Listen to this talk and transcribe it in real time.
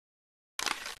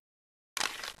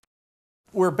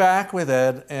We're back with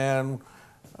Ed, and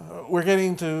we're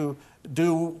getting to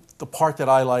do the part that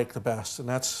I like the best, and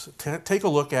that's to take a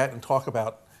look at and talk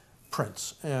about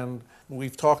prints. And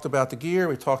we've talked about the gear,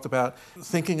 we've talked about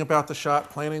thinking about the shot,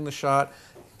 planning the shot,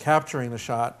 capturing the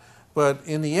shot, but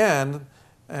in the end,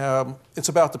 it's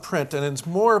about the print, and it's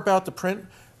more about the print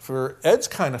for Ed's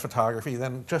kind of photography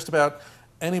than just about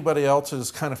anybody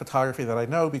else's kind of photography that I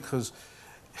know, because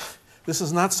this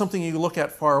is not something you look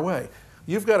at far away.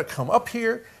 You've got to come up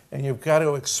here and you've got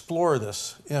to explore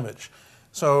this image.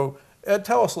 So Ed,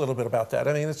 tell us a little bit about that.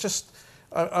 I mean, it's just,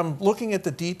 I'm looking at the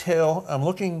detail, I'm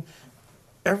looking,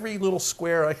 every little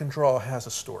square I can draw has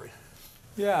a story.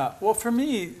 Yeah, well for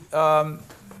me,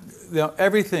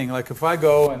 everything, like if I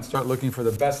go and start looking for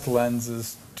the best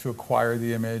lenses to acquire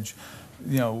the image,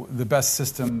 the best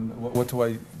system, what do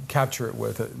I capture it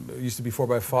with? It used to be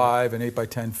 4x5 and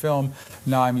 8x10 film.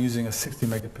 Now I'm using a 60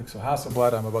 megapixel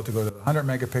Hasselblad. I'm about to go to the 100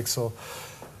 megapixel.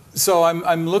 So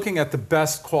I'm looking at the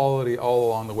best quality all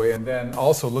along the way, and then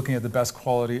also looking at the best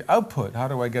quality output. How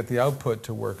do I get the output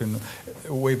to work? And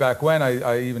way back when,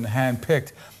 I even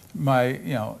hand-picked my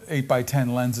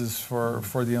 8x10 lenses for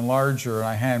the enlarger, and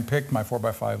I hand-picked my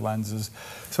 4x5 lenses.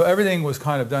 So everything was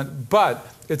kind of done, but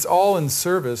it's all in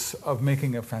service of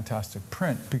making a fantastic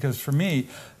print, because for me,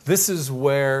 this is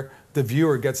where the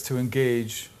viewer gets to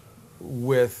engage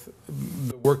with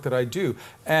the work that I do.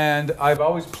 And I've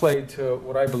always played to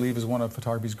what I believe is one of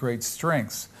photography's great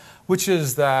strengths, which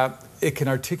is that it can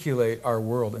articulate our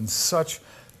world in such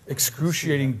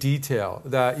excruciating detail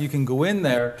that you can go in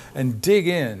there and dig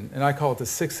in, and I call it the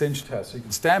 6-inch test. So you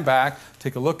can stand back,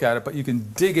 take a look at it, but you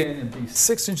can dig in and be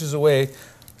 6 inches away,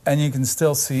 and you can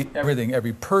still see everything,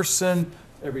 every person,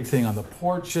 everything on the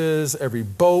porches, every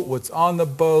boat, what's on the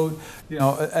boat,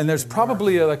 and there's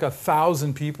probably like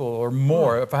 1,000 people or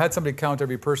more. If I had somebody count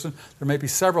every person, there might be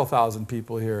several thousand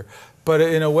people here. But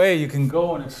in a way, you can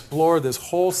go and explore this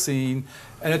whole scene,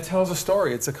 and it tells a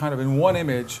story. It's a kind of, in one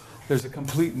image, there's a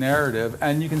complete narrative,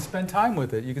 and you can spend time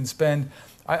with it. You can spend,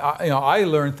 I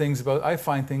learn things about, I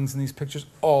find things in these pictures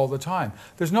all the time.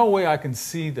 There's no way I can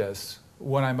see this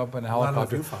when I'm up in a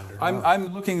helicopter. Not a viewfinder.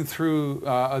 I'm looking through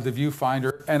the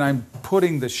viewfinder, and I'm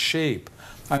putting the shape.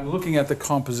 I'm looking at the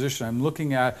composition. I'm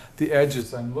looking at the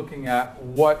edges. I'm looking at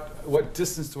what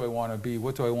distance do I want to be?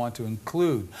 What do I want to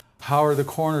include? How are the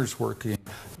corners working?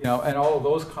 And all of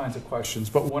those kinds of questions.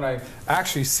 But when I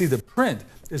actually see the print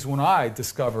is when I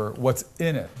discover what's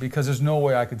in it, because there's no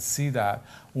way I could see that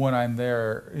when I'm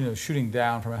there, shooting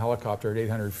down from a helicopter at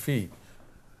 800 feet.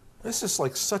 This is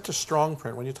like such a strong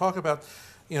print. When you talk about,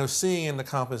 seeing in the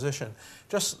composition,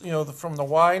 just, from the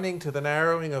widening to the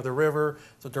narrowing of the river,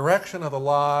 the direction of the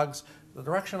logs, the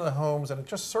direction of the homes, and it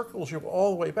just circles you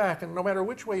all the way back. And no matter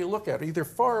which way you look at it, either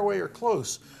far away or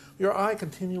close, your eye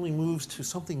continually moves to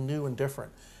something new and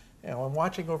different. I'm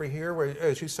watching over here where,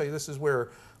 as you say, this is where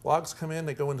logs come in,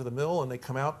 they go into the mill, and they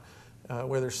come out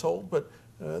where they're sold. But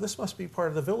this must be part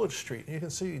of the village street. You can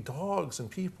see dogs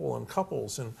and people and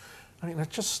couples, and I mean,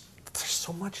 there's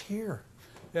so much here.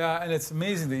 Yeah, and it's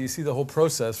amazing that you see the whole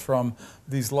process from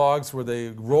these logs where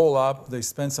they roll up, they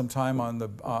spend some time on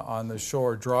the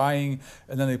shore drying,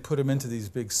 and then they put them into these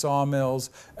big sawmills.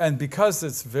 And because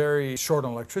it's very short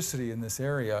on electricity in this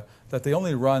area, that they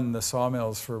only run the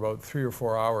sawmills for about 3 or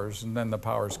 4 hours, and then the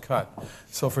power's cut.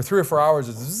 So for 3 or 4 hours,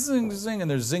 it's zing, zing, and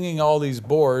they're zinging all these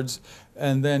boards,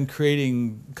 and then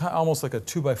creating almost like a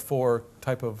 2x4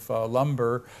 type of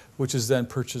lumber, which is then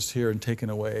purchased here and taken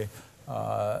away.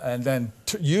 And then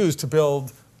used to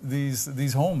build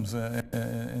these homes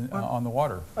on the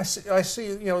water. I see,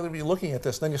 to be looking at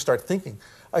this, then you start thinking.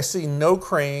 I see no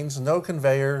cranes, no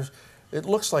conveyors. It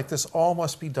looks like this all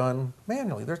must be done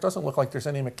manually. There doesn't look like there's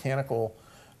any mechanical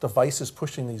devices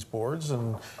pushing these boards,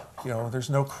 and there's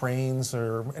no cranes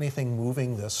or anything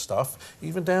moving this stuff.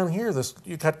 Even down here,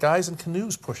 you've got guys in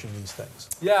canoes pushing these things.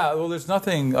 Yeah, well, there's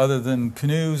nothing other than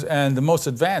canoes, and the most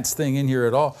advanced thing in here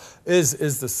at all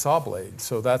is the saw blade.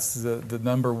 So that's the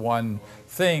number one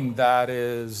thing that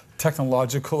is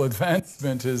technological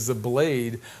advancement, is the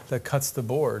blade that cuts the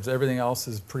boards. Everything else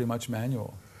is pretty much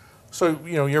manual. So,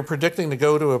 you're predicting to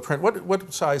go to a print.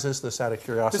 What size is this, out of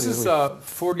curiosity? This is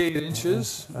 48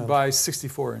 inches by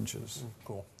 64 inches.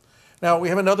 Cool. Now, we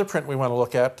have another print we want to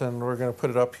look at, and we're going to put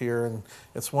it up here. And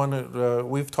it's one that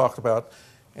we've talked about,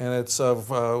 and it's of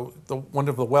one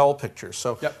of the well pictures.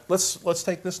 So yep. Let's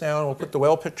take this now, and we'll put the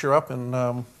well picture up. And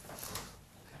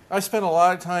I spent a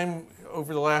lot of time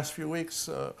over the last few weeks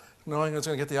knowing I was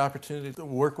going to get the opportunity to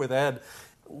work with Ed.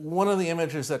 One of the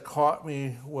images that caught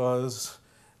me was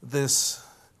this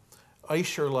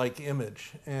Eicher-like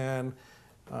image, and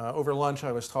Over lunch,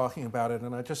 I was talking about it,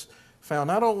 and I just found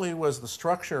not only was the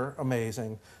structure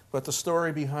amazing, but the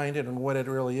story behind it and what it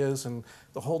really is, and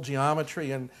the whole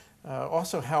geometry, and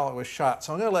also how it was shot.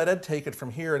 So I'm going to let Ed take it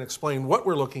from here and explain what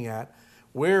we're looking at,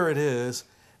 where it is,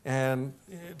 and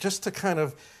just to kind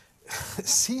of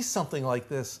see something like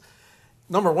this.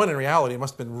 Number one, in reality, it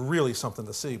must have been really something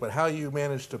to see, but how you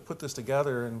managed to put this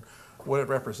together and what it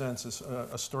represents is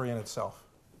a story in itself.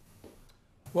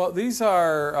 Well, these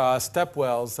are step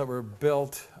wells that were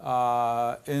built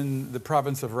in the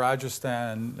province of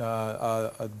Rajasthan,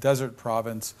 a desert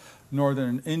province,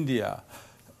 northern India.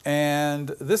 And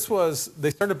they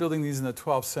started building these in the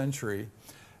 12th century.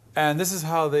 And this is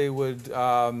how they would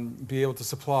be able to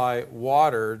supply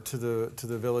water to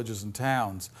the villages and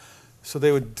towns. So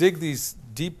they would dig these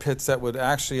deep pits that would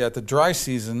actually, at the dry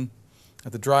season,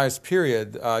 at the driest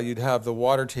period, you'd have the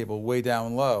water table way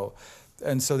down low.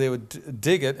 And so they would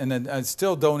dig it, and then I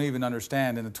still don't even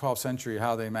understand in the 12th century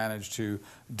how they managed to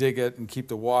dig it and keep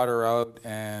the water out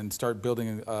and start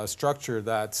building a structure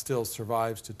that still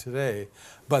survives to today.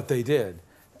 But they did.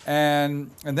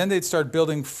 And then they'd start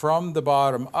building from the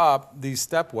bottom up these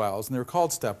step wells, and they were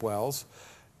called step wells.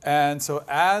 And so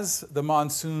as the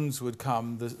monsoons would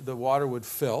come, the water would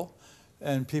fill,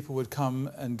 and people would come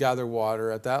and gather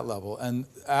water at that level. And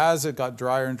as it got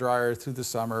drier and drier through the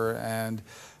summer and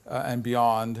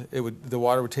beyond, the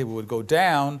water table would go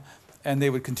down, and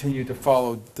they would continue to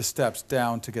follow the steps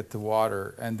down to get the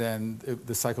water, and then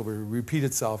the cycle would repeat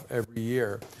itself every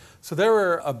year. So there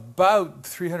were about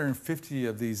 350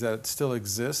 of these that still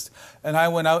exist, and I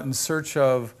went out in search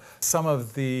of some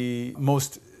of the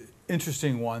most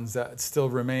interesting ones that still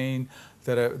remain,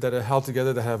 that are held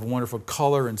together, that have wonderful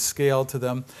color and scale to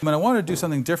them. And I wanted to do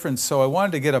something different, so I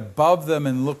wanted to get above them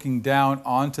and looking down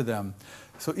onto them.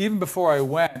 So even before I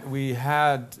went, we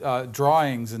had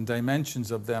drawings and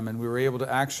dimensions of them, and we were able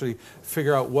to actually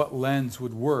figure out what lens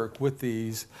would work with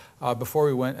these before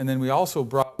we went. And then we also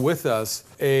brought with us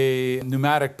a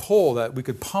pneumatic pole that we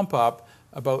could pump up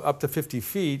about up to 50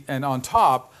 feet, and on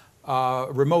top, a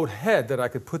remote head that I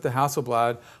could put the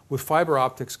Hasselblad with fiber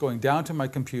optics going down to my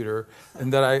computer,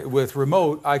 and that with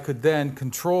remote, I could then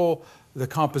control the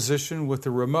composition with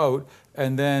the remote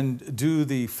and then do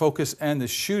the focus and the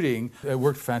shooting. It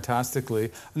worked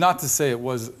fantastically. Not to say it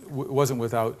wasn't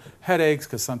without headaches,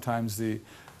 because sometimes I'd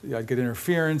get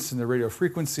interference in the radio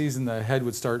frequencies and the head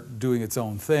would start doing its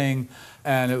own thing.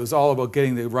 And it was all about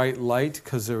getting the right light,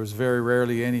 because there was very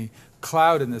rarely any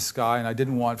cloud in the sky, and I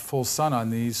didn't want full sun on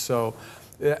these. So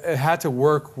it had to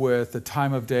work with the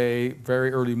time of day,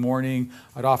 very early morning.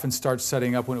 I'd often start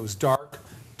setting up when it was dark,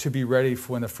 to be ready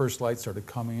for when the first light started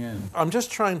coming in. I'm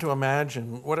just trying to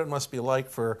imagine what it must be like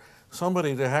for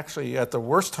somebody to actually, at the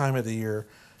worst time of the year,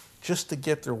 just to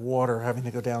get their water, having to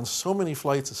go down so many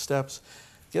flights of steps,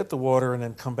 get the water, and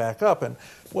then come back up. And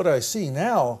what I see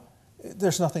now,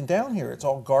 there's nothing down here. It's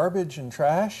all garbage and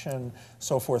trash and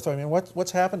so forth. I mean,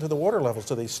 what's happened to the water levels?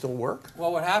 Do they still work?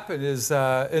 Well, what happened is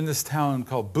in this town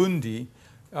called Bundi,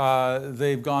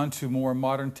 they've gone to more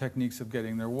modern techniques of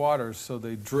getting their water. So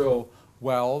they drill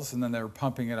wells, and then they were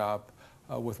pumping it up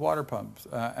with water pumps.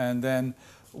 And then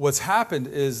what's happened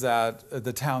is that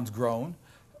the town's grown,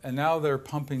 and now they're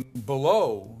pumping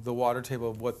below the water table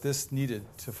of what this needed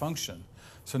to function.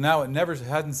 So now it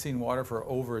hadn't seen water for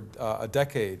over a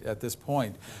decade at this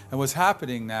point. And what's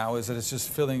happening now is that it's just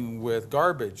filling with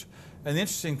garbage. And the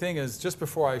interesting thing is, just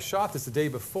before I shot this, the day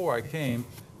before I came,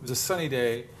 it was a sunny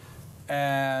day,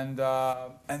 and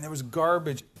there was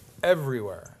garbage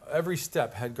everywhere. Every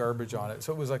step had garbage on it,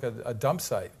 so it was like a dump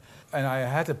site. And I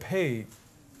had to pay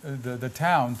the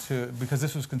town because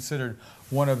this was considered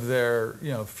one of their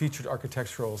featured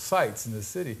architectural sites in the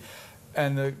city.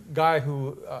 And the guy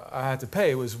who I had to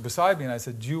pay was beside me, and I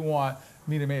said, "Do you want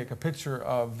me to make a picture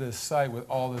of this site with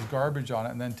all this garbage on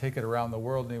it and then take it around the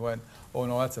world?" And he went, "Oh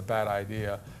no, that's a bad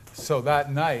idea." So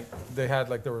that night, there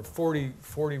were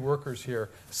 40 workers here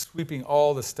sweeping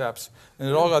all the steps, and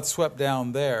it all got swept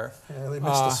down there. Yeah, they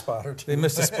missed a spot or two. They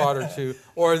missed a spot or two,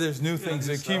 or there's new things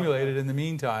accumulated in the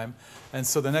meantime. And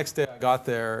so the next day I got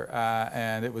there,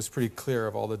 and it was pretty clear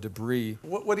of all the debris.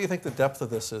 What do you think the depth of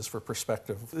this is for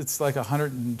perspective? It's like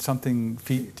 100 and something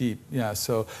feet deep. Yeah.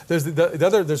 So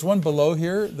there's one below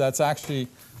here that's actually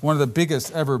one of the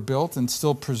biggest ever built and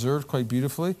still preserved quite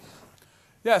beautifully.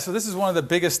 Yeah, so this is one of the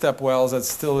biggest step wells that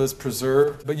still is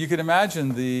preserved. But you can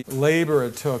imagine the labor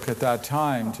it took at that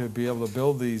time to be able to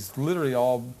build these literally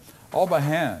all by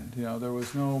hand. There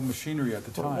was no machinery at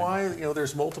the time. But why,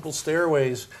 there's multiple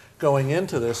stairways going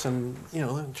into this, and,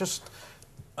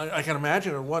 I can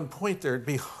imagine at one point there'd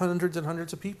be hundreds and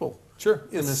hundreds of people Sure.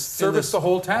 Service the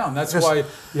whole town. That's why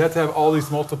you had to have all these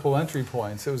multiple entry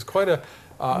points. It was quite a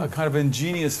kind of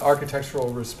ingenious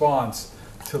architectural response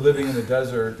to living in the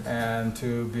desert and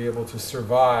to be able to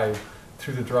survive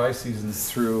through the dry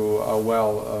seasons through a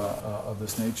well of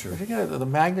this nature. Again, the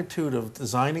magnitude of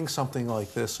designing something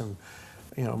like this and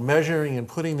measuring and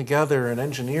putting together and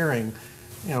engineering,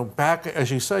 back, as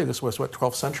you say, this was what,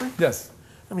 12th century? Yes.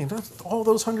 I mean, that's all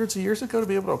those hundreds of years ago to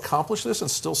be able to accomplish this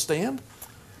and still stand?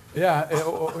 Yeah,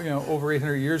 over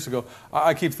 800 years ago.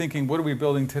 I keep thinking, what are we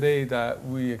building today that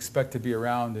we expect to be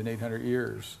around in 800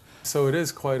 years? So it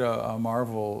is quite a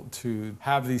marvel to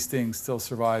have these things still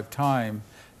survive time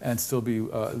and still be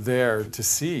there to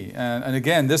see. And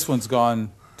again, this one's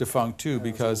gone defunct too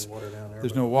because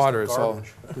there's no water.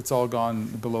 It's all gone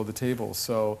below the table.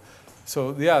 So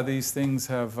yeah, these things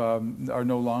are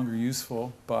no longer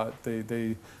useful, but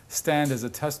they stand as a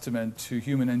testament to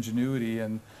human ingenuity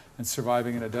and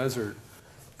surviving in a desert.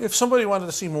 If somebody wanted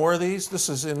to see more of these, this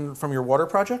is from your water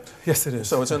project? Yes, it is.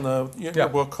 So it's in your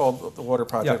book called The Water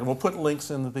Project, and we'll put links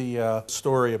in the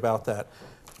story about that.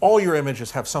 All your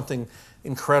images have something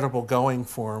incredible going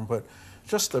for them, but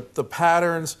just the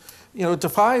patterns, it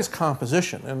defies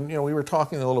composition. And we were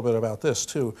talking a little bit about this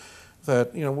too,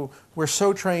 that we're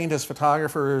so trained as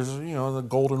photographers, the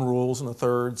golden rules and the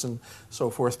thirds and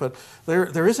so forth, but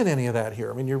there isn't any of that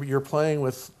here. I mean, you're playing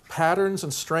with patterns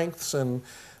and strengths and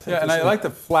and I like the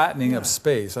flattening of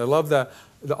space. I love the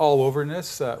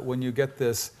all-overness when you get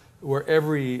this where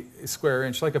every square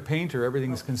inch, like a painter,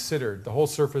 everything is considered. The whole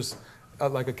surface,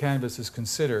 like a canvas, is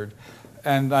considered.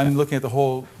 And I'm looking at the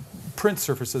whole print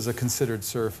surface as a considered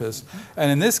surface.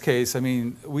 And in this case, I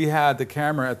mean, we had the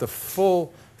camera at the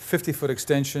full 50-foot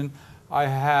extension. I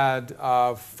had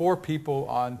 4 people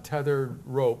on tethered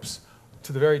ropes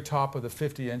to the very top of the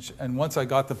 50-inch. And once I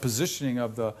got the positioning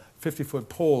of the 50-foot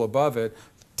pole above it,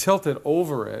 tilted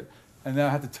over it, and then I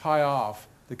had to tie off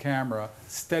the camera,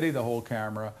 steady the whole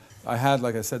camera. I had,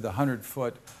 like I said, the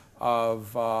 100-foot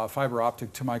of fiber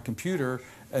optic to my computer,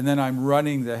 and then I'm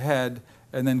running the head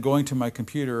and then going to my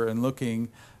computer and looking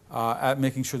at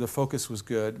making sure the focus was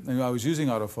good. And I was using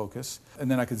autofocus, and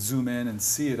then I could zoom in and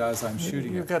see it as I'm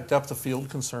shooting it. You've got depth of field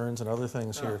concerns and other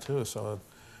things here too, so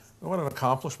what an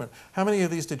accomplishment. How many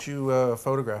of these did you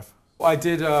photograph? I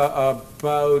did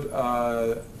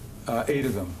about 8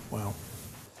 of them. Wow.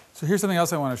 So here's something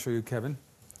else I want to show you, Kevin.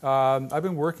 I've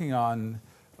been working on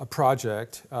a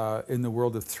project in the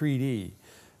world of 3D.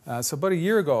 So about a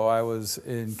year ago, I was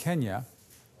in Kenya,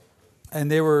 and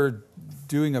they were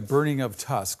doing a burning of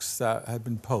tusks that had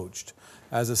been poached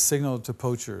as a signal to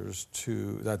poachers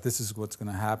that this is what's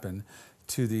going to happen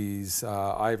to these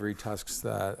ivory tusks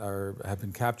that have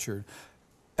been captured.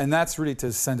 And that's really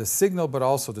to send a signal, but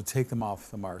also to take them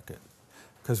off the market.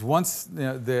 Because once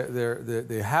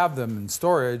they have them in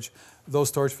storage, those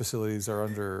storage facilities are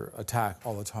under attack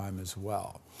all the time as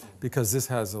well, because this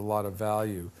has a lot of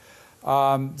value.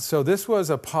 So this was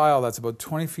a pile that's about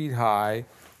 20 feet high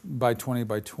by 20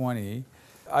 by 20.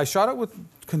 I shot it with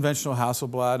conventional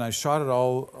Hasselblad, and I shot it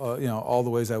all the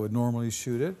ways I would normally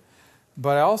shoot it.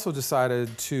 But I also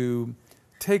decided to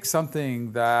take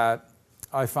something that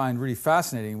I find really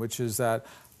fascinating, which is that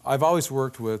I've always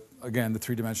worked with, again, the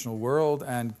 3-dimensional world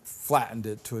and flattened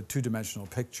it to a 2-dimensional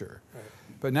picture. Right.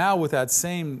 But now with that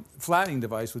same flattening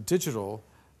device with digital,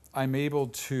 I'm able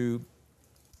to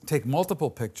take multiple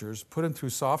pictures, put them through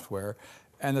software,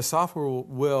 and the software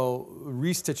will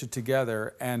restitch it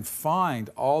together and find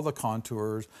all the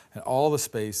contours and all the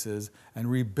spaces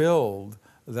and rebuild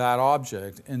that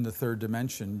object in the 3rd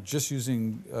dimension just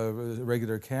using a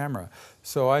regular camera.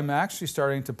 So I'm actually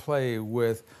starting to play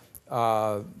with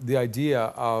the idea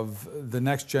of the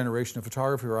next generation of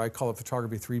photography, or I call it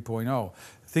photography 3.0.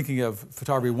 Thinking of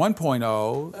photography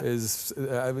 1.0 is,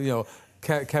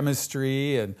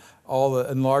 chemistry and all the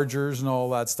enlargers and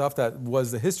all that stuff that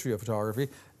was the history of photography.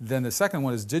 Then the second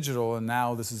one is digital, and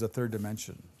now this is a 3rd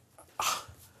dimension.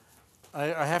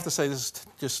 I have to say, this is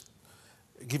just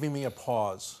giving me a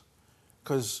pause,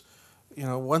 because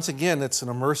once again, it's an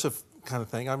immersive kind of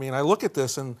thing. I mean, I look at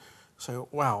this and say,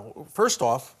 wow. First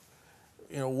off,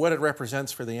 what it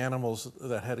represents for the animals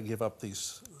that had to give up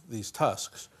these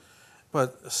tusks.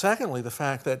 But secondly, the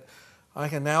fact that I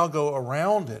can now go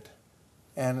around it,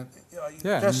 and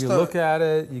you look at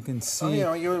it, you can see.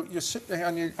 You sit there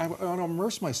and I want to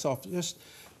immerse myself. Just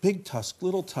big tusk,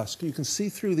 little tusk. You can see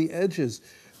through the edges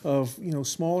of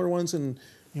smaller ones, and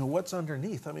what's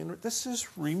underneath. I mean, this is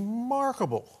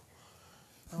remarkable.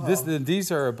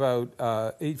 These are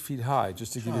about 8 feet high,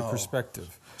 just to give you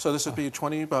perspective. So this would be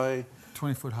 20 by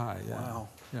 20 foot high. Yeah. Wow.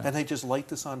 Yeah. And they just light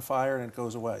this on fire and it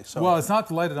goes away. So well, it's not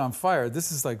to light it on fire.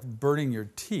 This is like burning your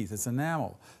teeth. It's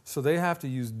enamel. So they have to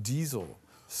use diesel.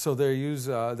 So they use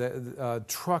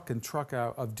truck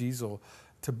out of diesel.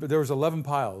 There was 11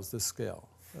 piles, this scale,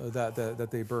 that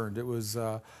they burned. It was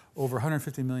over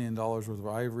 $150 million worth of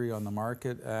ivory on the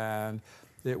market, and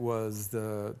it was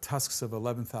the tusks of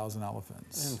 11,000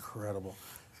 elephants. incredible.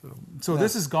 So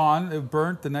this is gone. It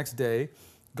burnt the next day,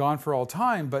 gone for all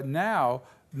time. But now,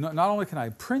 not only can I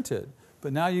print it,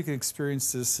 but now you can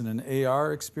experience this in an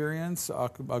AR experience,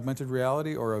 augmented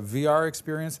reality, or a VR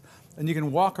experience, and you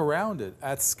can walk around it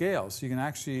at scale. So you can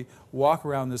actually walk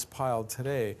around this pile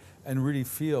today and really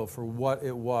feel for what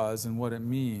it was and what it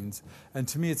means. And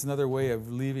to me, it's another way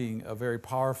of leaving a very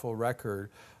powerful record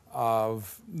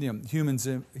of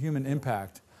human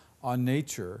impact on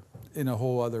nature in a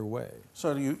whole other way.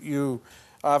 So you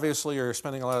obviously are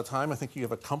spending a lot of time. I think you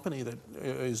have a company that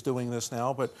is doing this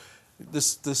now, but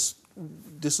this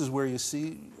is where you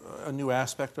see a new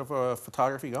aspect of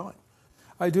photography going.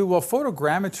 I do. Well,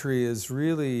 photogrammetry is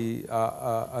really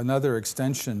another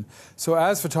extension. So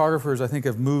as photographers, I think,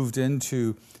 have moved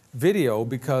into video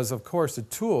because, of course, the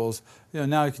tools,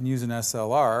 now you can use an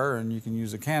SLR and you can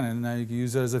use a Canon, and now you can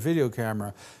use it as a video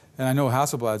camera. And I know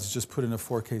Hasselblad's just put in a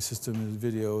 4K system in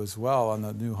video as well on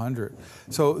the new 100.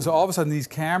 So all of a sudden these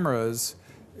cameras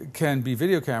can be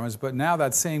video cameras, but now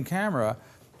that same camera,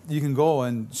 you can go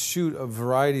and shoot a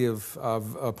variety of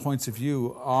points of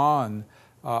view on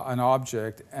an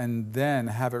object and then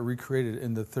have it recreated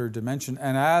in the third dimension.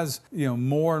 And as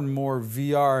more and more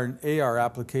VR and AR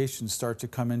applications start to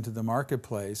come into the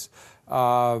marketplace,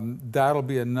 that'll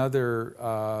be another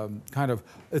kind of.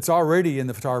 It's already in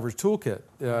the photographer's toolkit.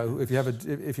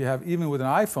 If you have even with an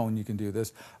iPhone, you can do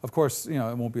this. Of course, it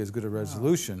won't be as good a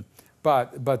resolution,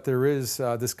 but there is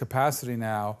this capacity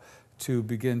now to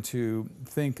begin to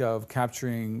think of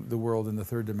capturing the world in the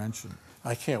third dimension.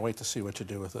 I can't wait to see what you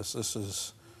do with this. This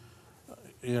is,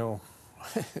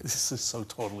 this is so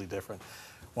totally different.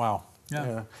 Wow.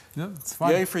 Yeah, it's fun.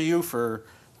 Yay for you for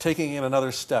taking it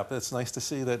another step. It's nice to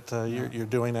see that you're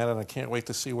doing that, and I can't wait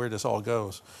to see where this all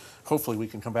goes. Hopefully we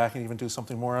can come back and even do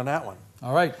something more on that one.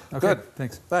 All right. Okay. Good.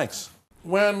 Thanks. Thanks.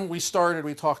 When we started,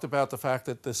 we talked about the fact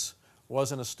that this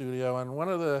wasn't a studio, and one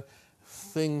of the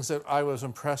things that I was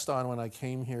impressed on when I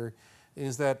came here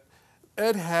is that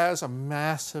Ed has a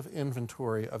massive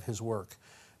inventory of his work.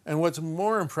 And what's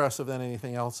more impressive than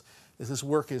anything else is his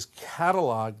work is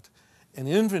cataloged and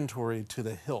inventoried to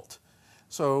the hilt.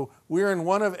 So we're in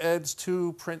one of Ed's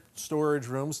 2 print storage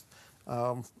rooms.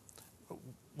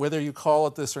 Whether you call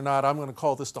it this or not, I'm going to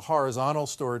call this the horizontal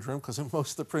storage room because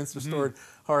most of the prints are stored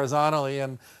horizontally,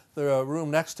 and the room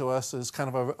next to us is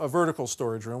kind of a vertical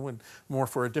storage room, and more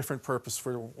for a different purpose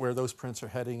for where those prints are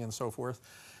heading and so forth.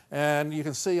 And you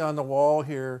can see on the wall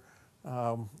here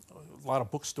a lot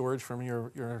of book storage from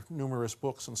your numerous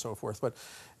books and so forth. But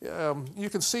you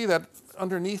can see that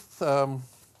underneath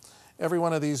every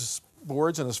one of these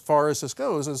boards, and as far as this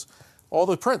goes, is all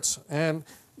the prints. And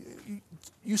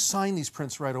you sign these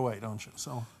prints right away, don't you?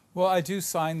 So. Well, I do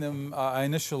sign them. I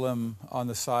initial them on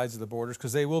the sides of the borders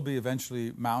because they will be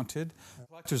eventually mounted.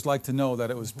 Collectors like to know that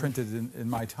it was printed in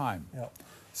my time. Yep.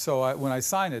 So when I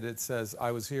sign it, it says,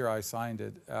 I was here, I signed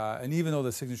it. And even though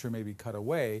the signature may be cut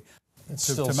away, it's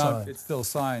still signed. It's still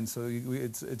signed, so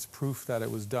it's proof that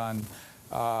it was done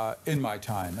in my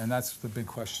time, and that's the big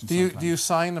question. Do you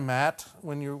sign the mat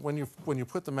when you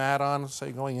put the mat on,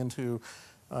 say going into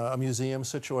a museum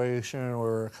situation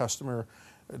or a customer?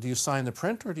 Do you sign the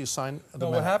print or do you sign the mat?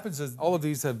 What happens is all of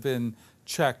these have been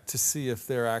checked to see if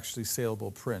they're actually saleable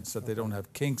prints, that they don't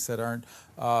have kinks that aren't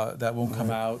that won't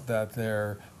come out, that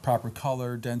they're proper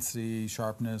color, density,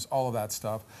 sharpness, all of that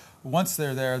stuff. Once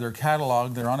they're there, they're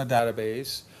cataloged, they're on a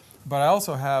database. But I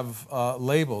also have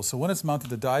labels. So when it's mounted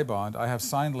to die bond, I have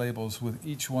signed labels with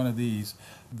each one of these,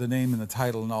 the name and the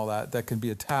title and all that, that can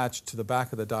be attached to the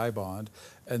back of the die bond,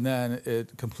 and then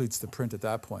it completes the print at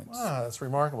that point. Ah, that's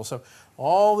remarkable. So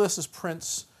all this is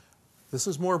prints. This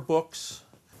is more books.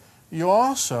 You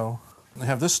also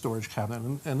have this storage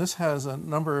cabinet, and this has a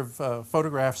number of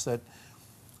photographs that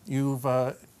you've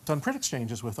done print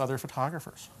exchanges with other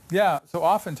photographers. Yeah, so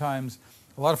oftentimes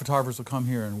a lot of photographers will come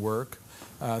here and work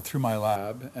through my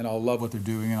lab, and I'll love what they're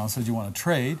doing, and I'll say, do you want to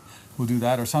trade? We'll do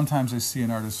that. Or sometimes I see an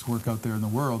artist's work out there in the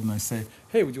world, and I say,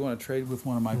 hey, would you want to trade with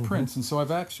one of my prints? And so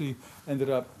I've actually ended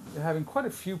up having quite a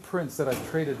few prints that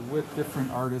I've traded with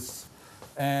different artists,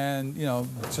 and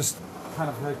just kind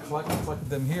of had collected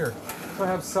them here. So I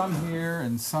have some here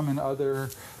and some in other.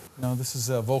 This is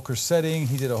Volker Setting.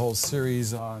 He did a whole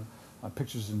series on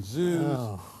pictures in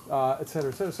zoos, et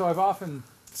cetera, et cetera. So I've often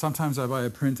Sometimes I buy a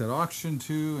print at auction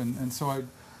too, and so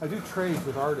I do trades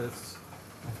with artists.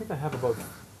 I think I have about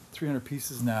 300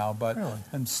 pieces now, but Really?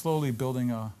 I'm slowly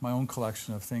building my own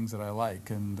collection of things that I like.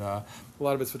 And a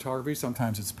lot of it's photography,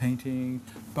 sometimes it's painting,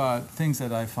 but things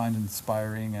that I find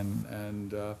inspiring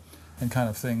and kind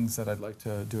of things that I'd like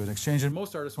to do in exchange. And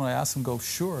most artists, when I ask them, go,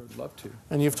 sure, I'd love to.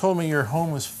 And you've told me your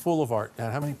home is full of art.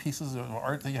 Now, how many pieces of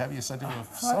art do you have? You said to me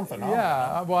something.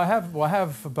 Yeah, well, I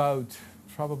have about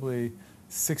probably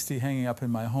 60 hanging up in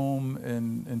my home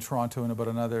in Toronto, and about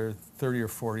another 30 or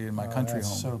 40 in my country home.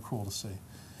 That's so cool to see.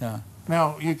 Yeah.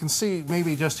 Now, you can see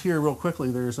maybe just here real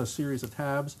quickly, there's a series of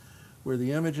tabs where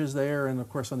the image is there, and of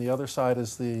course on the other side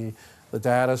is the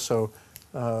data. So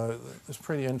it's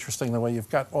pretty interesting the way you've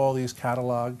got all these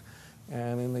cataloged,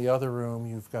 and in the other room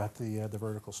you've got the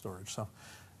vertical storage. So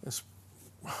it's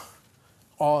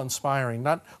awe-inspiring,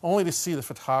 not only to see the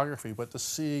photography, but to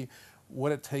see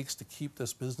what it takes to keep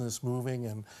this business moving.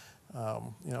 And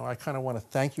you know, I kind of want to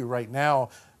thank you right now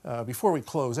before we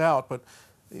close out, but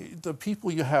the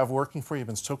people you have working for you have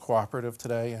been so cooperative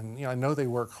today, and you know, I know they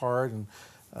work hard, and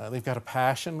they've got a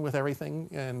passion with everything,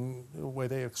 and the way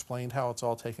they explained how it's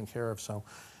all taken care of. So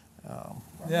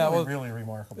yeah, really, well, really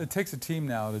remarkable. It takes a team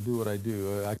now to do what I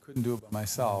do. I couldn't do it by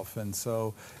myself, and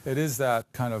so it is that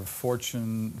kind of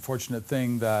fortunate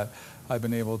thing that I've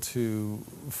been able to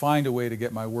find a way to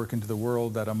get my work into the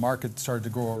world, that a market started to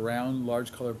grow around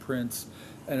large color prints,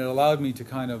 and it allowed me to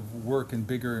kind of work in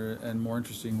bigger and more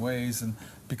interesting ways. And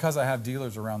because I have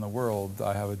dealers around the world,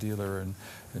 I have a dealer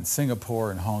in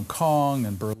Singapore, and Hong Kong,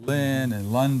 and Berlin,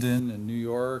 and London, and New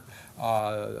York,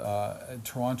 and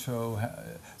Toronto.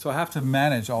 So I have to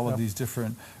manage all of these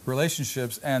different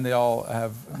relationships, and they all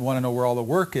want to know where all the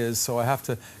work is, so I have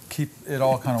to keep it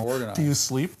all kind of organized. Do you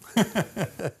sleep?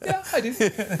 Yeah, I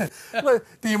do.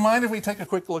 Do you mind if we take a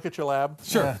quick look at your lab?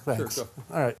 Sure. Yeah, thanks. Sure.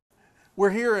 All right. We're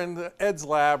here in Ed's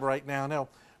lab right now. Now,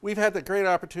 we've had the great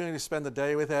opportunity to spend the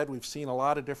day with Ed. We've seen a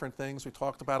lot of different things. We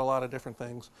talked about a lot of different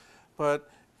things. But,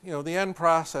 you know, the end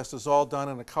process is all done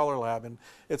in a color lab. And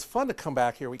it's fun to come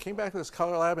back here. We came back to this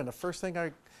color lab, and the first thing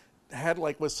I had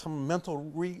was some mental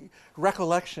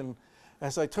recollection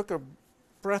as I took a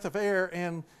breath of air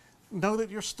and know that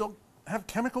you're still have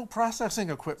chemical processing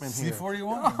equipment here.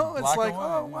 C41. Oh, it's like,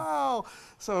 oh, wow.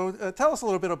 So tell us a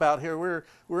little bit about here.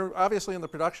 We're obviously in the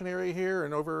production area here,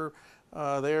 and over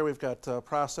there we've got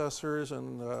processors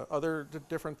and other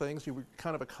different things. You're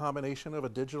kind of a combination of a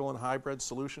digital and hybrid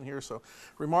solution here. So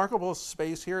remarkable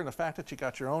space here, and the fact that you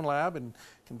got your own lab and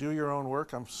can do your own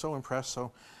work, I'm so impressed.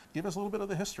 So give us a little bit of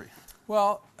the history.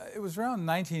 Well, it was around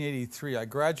 1983. I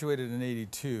graduated in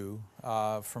 '82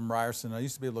 from Ryerson. I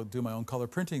used to be able to do my own color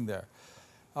printing there.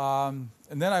 And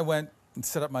then I went and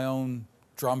set up my own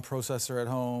drum processor at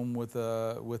home with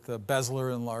a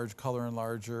bezeler and large color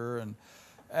enlarger,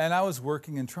 and I was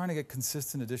working and trying to get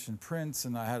consistent edition prints,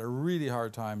 and I had a really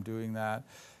hard time doing that.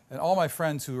 And all my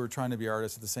friends who were trying to be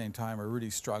artists at the same time are really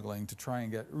struggling to try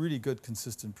and get really good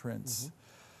consistent prints.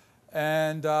 Mm-hmm.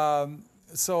 And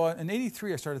so in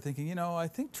 '83, I started thinking, you know, I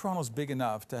think Toronto's big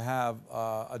enough to have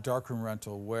a darkroom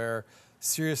rental where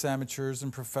serious amateurs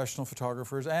and professional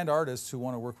photographers and artists who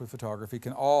want to work with photography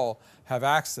can all have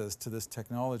access to this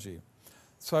technology.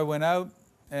 So I went out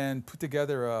and put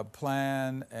together a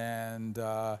plan and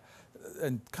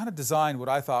kind of designed what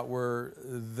I thought were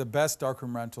the best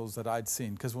darkroom rentals that I'd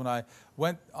seen. Because when I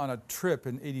went on a trip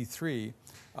in '83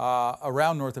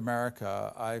 around North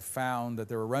America, I found that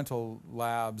there were rental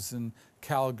labs in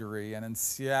Calgary and in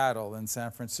Seattle and San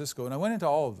Francisco, and I went into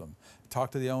all of them,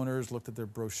 talked to the owners, looked at their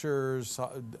brochures,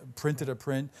 printed a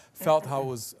print, felt how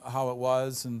it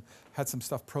was, and had some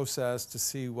stuff processed to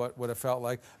see what it felt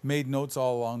like, made notes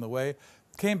all along the way,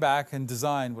 came back and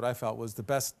designed what I felt was the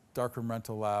best darkroom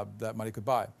rental lab that money could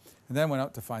buy. And then went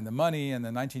out to find the money, and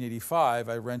in 1985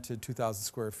 I rented 2,000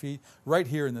 square feet right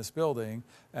here in this building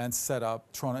and set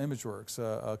up Toronto ImageWorks,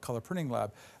 a color printing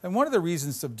lab. And one of the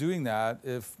reasons of doing that,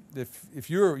 if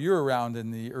you're around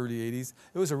in the early '80s,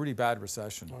 it was a really bad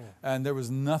recession, and there was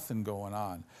nothing going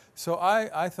on. So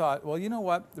I thought, well, you know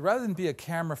what, rather than be a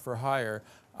camera for hire,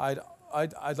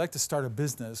 I'd like to start a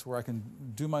business where I can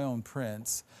do my own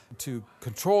prints, to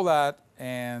control that,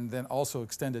 and then also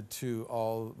extend it to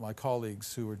all my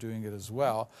colleagues who were doing it as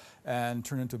well, and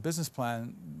turn it into a business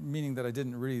plan, meaning that I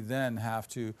didn't really then have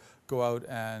to go out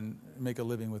and make a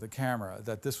living with a camera,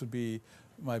 that this would be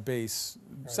my base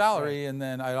salary, and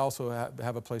then I'd also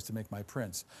have a place to make my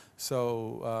prints.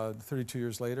 So 32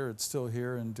 years later, it's still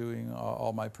here and doing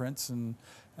all my prints, and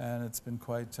it's been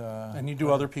quite... and you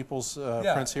do other people's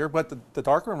prints here, but the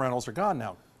darkroom rentals are gone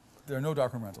now. There are no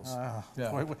darkroom rentals.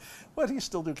 Yeah. But you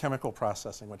still do chemical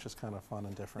processing, which is kind of fun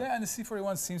and different. Yeah, and the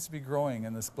C41 seems to be growing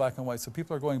in this black and white, so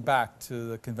people are going back to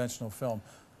the conventional film.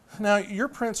 Now, your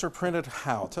prints are printed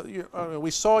how?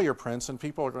 We saw your prints, and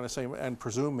people are going to say, and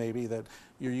presume maybe, that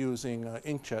you're using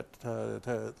inkjet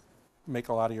to make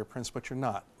a lot of your prints, but you're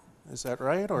not. Is that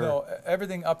right? Or? No,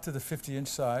 everything up to the 50-inch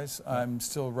size, I'm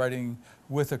still writing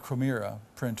with a Chimera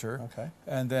printer. Okay.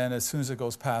 And then as soon as it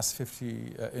goes past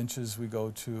 50 inches, we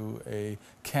go to a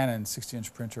Canon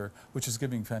 60-inch printer, which is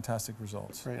giving fantastic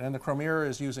results. Right, and the Chimera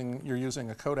is you're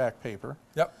using a Kodak paper.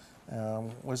 Yep.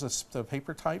 Was this the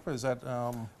paper type? Or is that?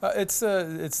 It's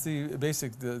the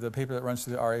basic the paper that runs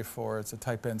through the RA4. It's a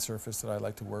Type N surface that I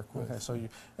like to work with. Okay, so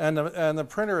and the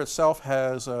printer itself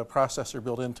has a processor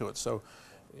built into it. So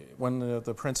when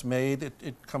the print's made,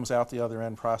 it comes out the other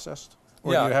end processed?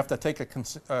 Or yeah. do you have to take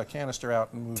a canister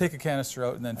out and move Take a canister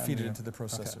out and then feed it into the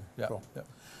processor. Okay, yeah. cool. Yeah.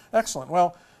 Excellent.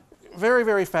 Well, very,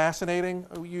 very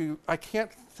fascinating. I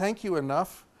can't thank you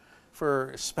enough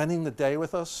for spending the day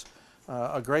with us.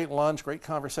 A great lunch, great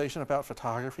conversation about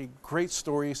photography, great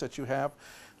stories that you have.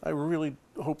 I really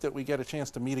hope that we get a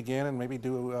chance to meet again and maybe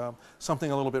do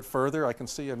something a little bit further. I can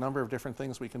see a number of different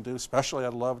things we can do. Especially,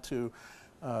 I'd love to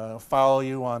follow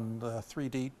you on the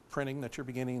 3D printing that you're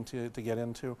beginning to get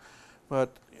into. But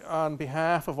on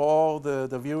behalf of all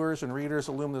the viewers and readers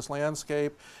of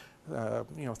Luminous-Landscape,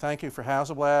 thank you for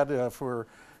Hasselblad for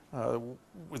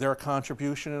their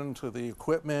contribution to the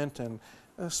equipment and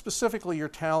specifically your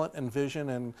talent and vision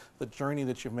and the journey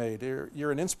that you've made.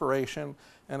 You're an inspiration,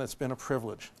 and it's been a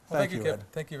privilege. Well, thank you, Ed.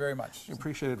 Thank you very much. We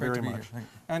appreciate it Great very to be much. here.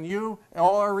 And you,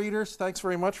 all our readers, thanks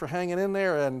very much for hanging in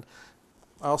there, and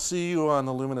I'll see you on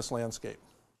the Luminous-Landscape.